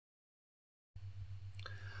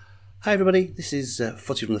Hi everybody, this is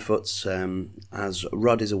Footy from the Foots. As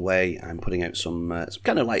Rod is away, I'm putting out some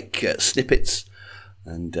kind of like snippets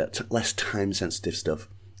and less time-sensitive stuff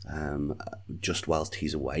just whilst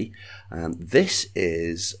he's away. This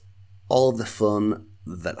is all of the fun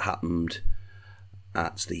that happened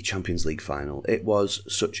at the Champions League final. It was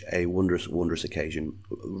such a wondrous, wondrous occasion.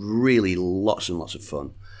 Really lots and lots of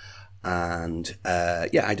fun. And I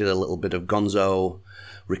did a little bit of gonzo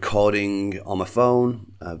recording on my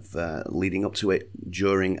phone of leading up to it,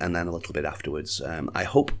 during, and then a little bit afterwards. I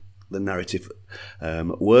hope the narrative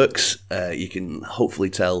works. You can hopefully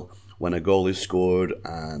tell when a goal is scored,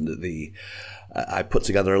 and I put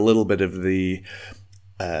together a little bit of the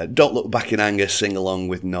Don't Look Back in Anger sing along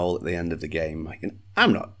with Noel at the end of the game.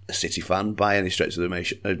 I'm not a City fan by any stretch of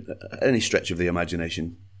the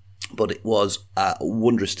imagination. But it was a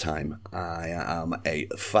wondrous time. I am a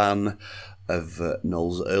fan of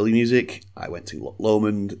Noel's early music. I went to Loch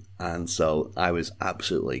Lomond, and so I was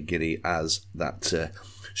absolutely giddy as that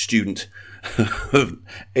student of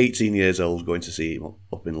 18 years old going to see him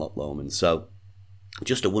up in Loch Lomond. So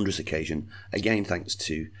just a wondrous occasion. Again, thanks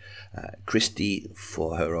to Christy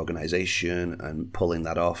for her organisation and pulling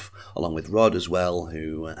that off, along with Rod as well,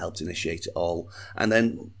 who helped initiate it all. And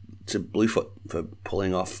then to Bluefoot for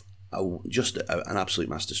pulling off just an absolute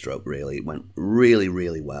masterstroke, really. It went really,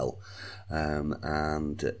 really well.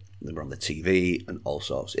 And they were on the TV and all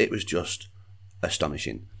sorts. It was just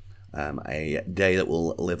astonishing. A day that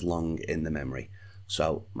will live long in the memory.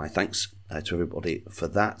 So my thanks to everybody for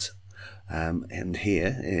that. And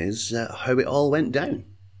here is how it all went down.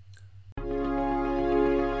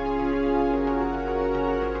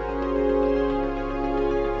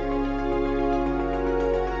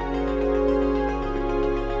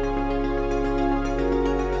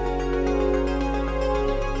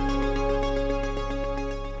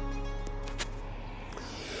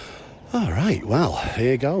 All right, well,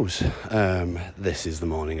 here goes. This is the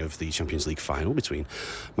morning of the Champions League final between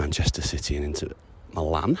Manchester City and Inter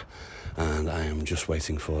Milan, and I am just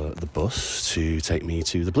waiting for the bus to take me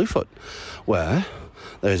to the Bluefoot, where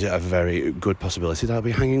there's a very good possibility that I'll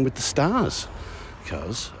be hanging with the stars,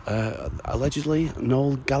 because allegedly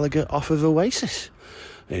Noel Gallagher off of Oasis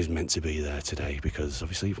is meant to be there today, because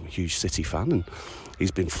obviously I'm a huge City fan, and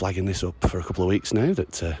he's been flagging this up for a couple of weeks now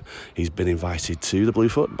that he's been invited to the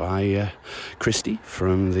Bluefoot by Christy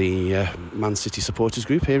from the Man City supporters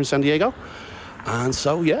group here in San Diego. And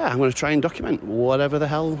so, I'm going to try and document whatever the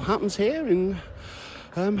hell happens here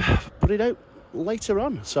and put it out later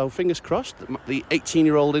on. So fingers crossed. The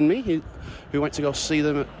 18-year-old in me who went to go see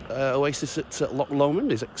them at Oasis at Loch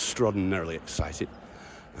Lomond is extraordinarily excited.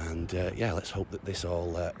 And let's hope that this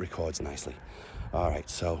all records nicely. All right,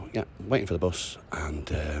 so waiting for the bus,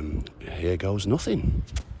 and here goes nothing.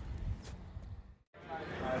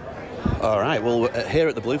 All right, well, we're here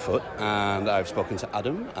at the Bluefoot, and I've spoken to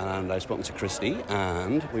Adam and I've spoken to Christy,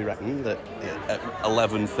 and we reckon that at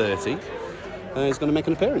 11:30 he's going to make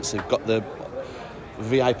an appearance. They've got the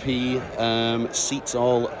VIP seats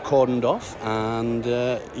all cordoned off, and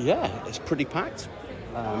it's pretty packed.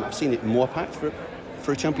 I've seen it more packed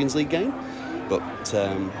for a Champions League game, but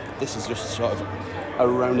this is just sort of a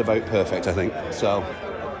roundabout perfect, I think. So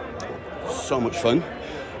much fun.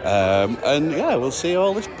 We'll see how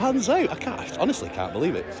all this pans out. I honestly can't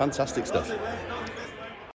believe it. Fantastic stuff.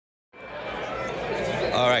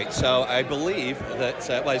 All right, so I believe that,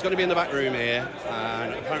 he's going to be in the back room here,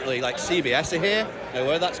 and apparently, CBS are here. Now,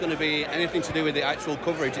 whether that's going to be anything to do with the actual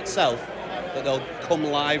coverage itself, that they'll come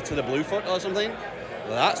live to the Bluefoot or something,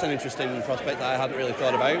 well, that's an interesting prospect that I hadn't really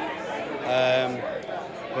thought about.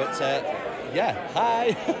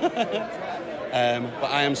 Hi. But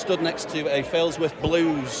I am stood next to a Failsworth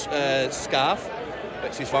Blues scarf,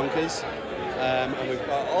 which is bonkers. And we've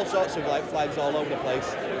got all sorts of flags all over the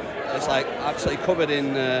place. It's absolutely covered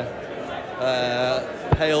in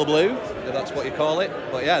pale blue, if that's what you call it.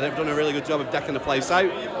 But they've done a really good job of decking the place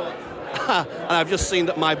out. And I've just seen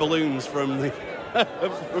that my balloons from the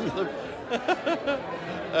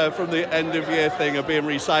from the end of year thing are being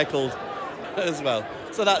recycled as well.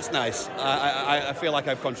 So that's nice. I feel like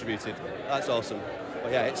I've contributed. That's awesome.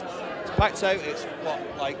 But it's packed out.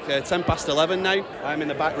 It's 10 past 11 now. I'm in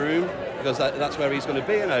the back room because that's where he's going to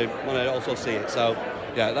be, and I want to also see it. So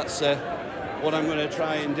that's what I'm going to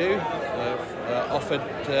try and do. I've offered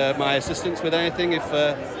my assistance with anything if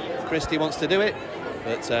Christy wants to do it.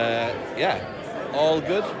 But all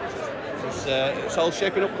good. It's all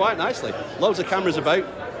shaping up quite nicely. Loads of cameras about.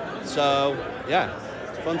 So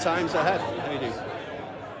fun times ahead. How you doing?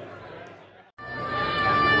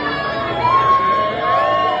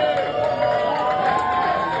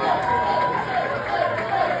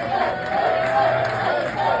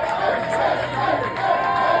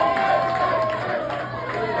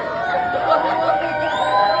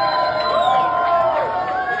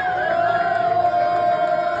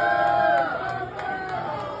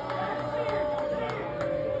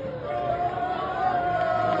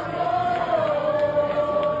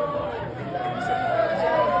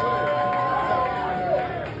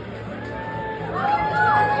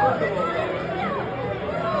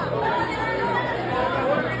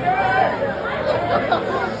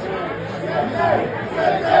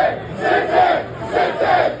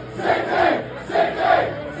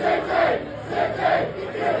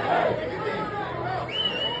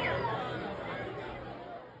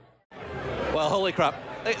 holy crap.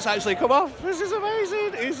 It's actually come off. This is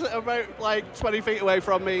amazing. He's about like 20 feet away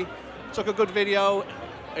from me. Took a good video.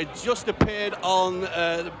 It just appeared on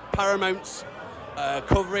Paramount's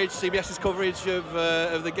coverage, CBS's coverage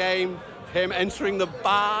of the game. Him entering the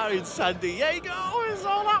bar in San Diego. It's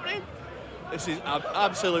all happening. This is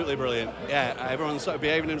absolutely brilliant. Yeah, everyone's sort of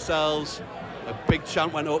behaving themselves. A big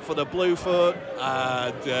chant went up for the Bluefoot,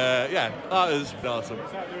 and yeah, that was awesome.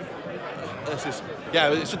 It's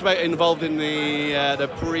just about involved in the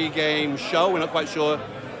pre-game show. We're not quite sure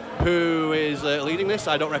who is leading this.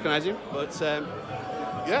 I don't recognise him, but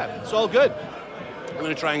yeah, it's all good. I'm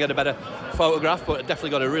going to try and get a better photograph, but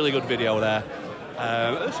definitely got a really good video there.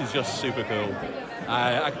 This is just super cool.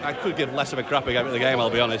 I could give less of a crap about the game,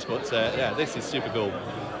 I'll be honest, but yeah, this is super cool.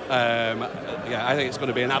 Yeah, I think it's going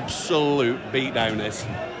to be an absolute beatdown, this.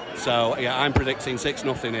 So yeah, I'm predicting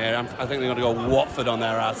 6-0 here. I think they're going to go Watford on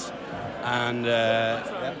their ass. And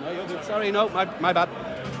yeah, no, you're good. Sorry, no, my bad.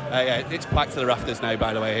 Yeah, it's packed to the rafters now,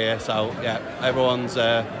 by the way, here. So yeah, everyone's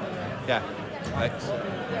yeah, thanks.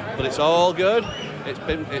 But it's all good.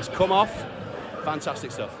 It's come off.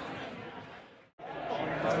 Fantastic stuff.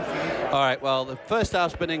 All right, well, the first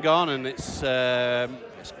half's been and gone, and it's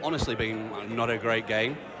honestly been not a great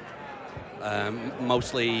game.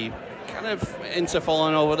 Mostly kind of Inter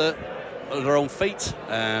falling over their own feet.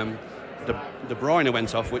 De Bruyne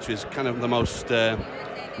went off, which was kind of the most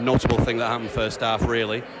notable thing that happened first half,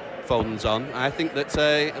 really. Foden's on. I think that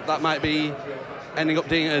that might be ending up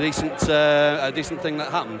being a decent thing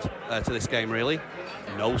that happened to this game, really.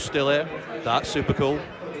 Noel's still here. That's super cool.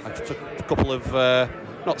 I took a couple of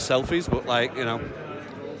not selfies, but like, you know,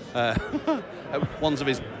 ones of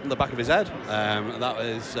the back of his head. That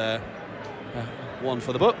was one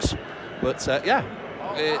for the books. But yeah,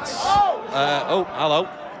 it's oh, hello.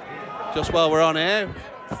 Just while we're on here,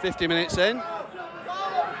 50 minutes in.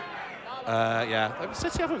 Yeah,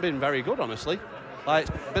 City haven't been very good, honestly. Like,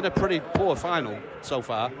 it's been a pretty poor final so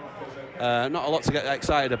far. Not a lot to get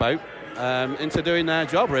excited about. Into doing their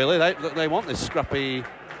job, really. They want this scrappy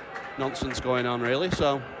nonsense going on, really.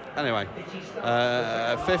 So anyway,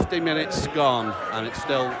 50 minutes gone, and it's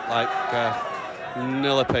still like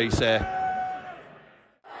nil apiece here.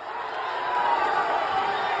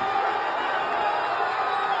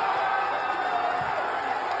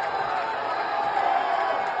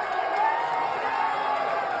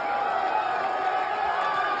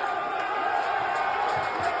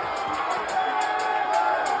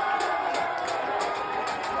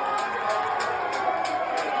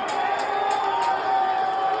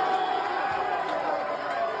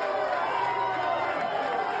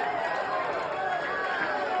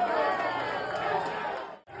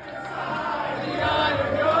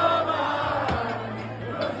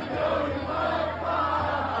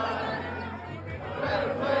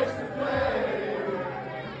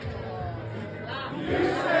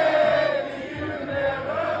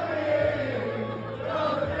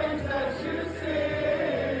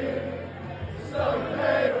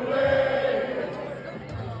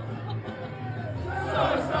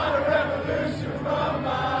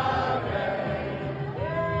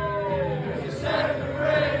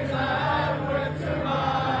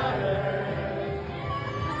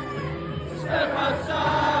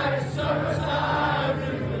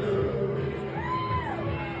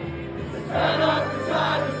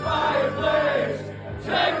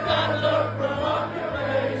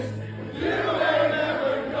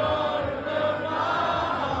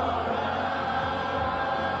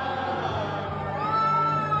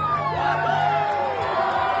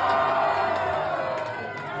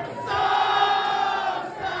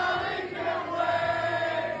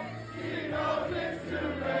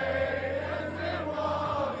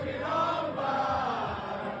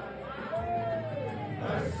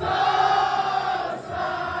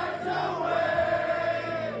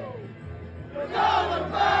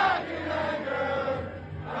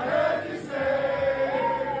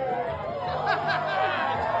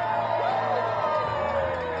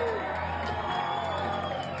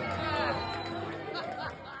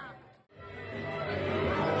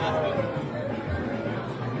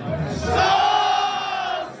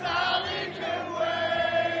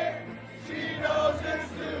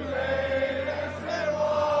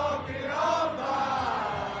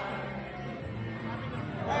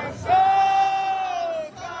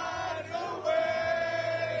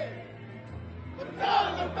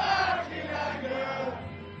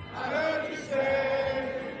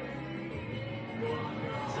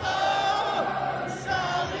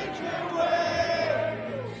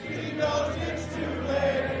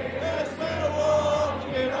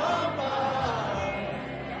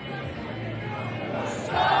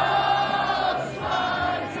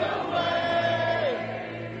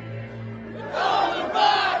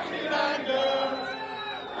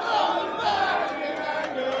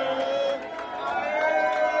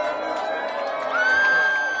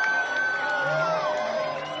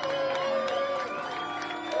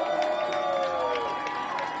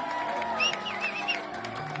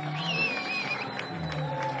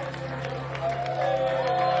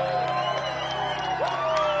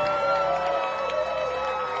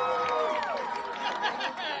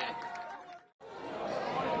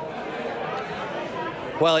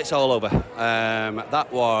 Well, it's all over.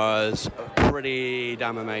 That was pretty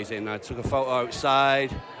damn amazing. I took a photo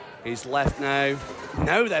outside. He's left now.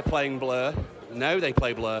 Now they're playing Blur. Now they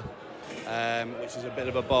play Blur, which is a bit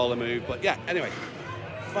of a baller move. But yeah, anyway,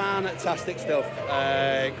 fantastic stuff.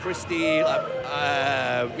 Christy,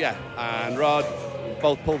 and Rod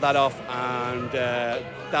both pulled that off, and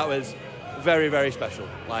that was very, very special.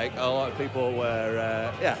 Like, a lot of people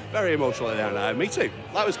were, very emotional there. Me too.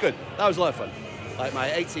 That was good. That was a lot of fun. Like my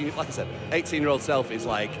 18-year-old self is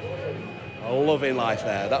like loving life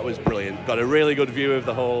there. That was brilliant. Got a really good view of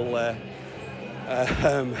the whole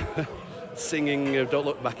singing of "Don't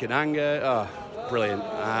Look Back in Anger." Oh, brilliant!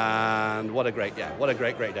 And what a great day.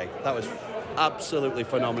 That was absolutely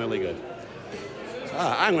phenomenally good.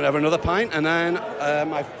 I'm going to have another pint, and then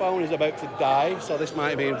my phone is about to die, so this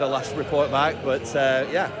might be the last report back. But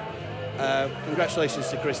congratulations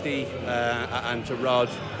to Christy and to Rod,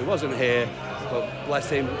 who wasn't here, but bless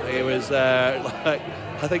him, he was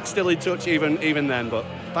I think still in touch even then. But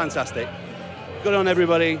fantastic. Good on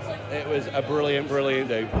everybody. It was a brilliant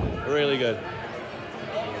day. Really good.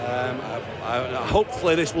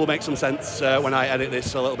 Hopefully this will make some sense when I edit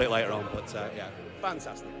this a little bit later on. But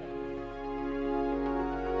fantastic.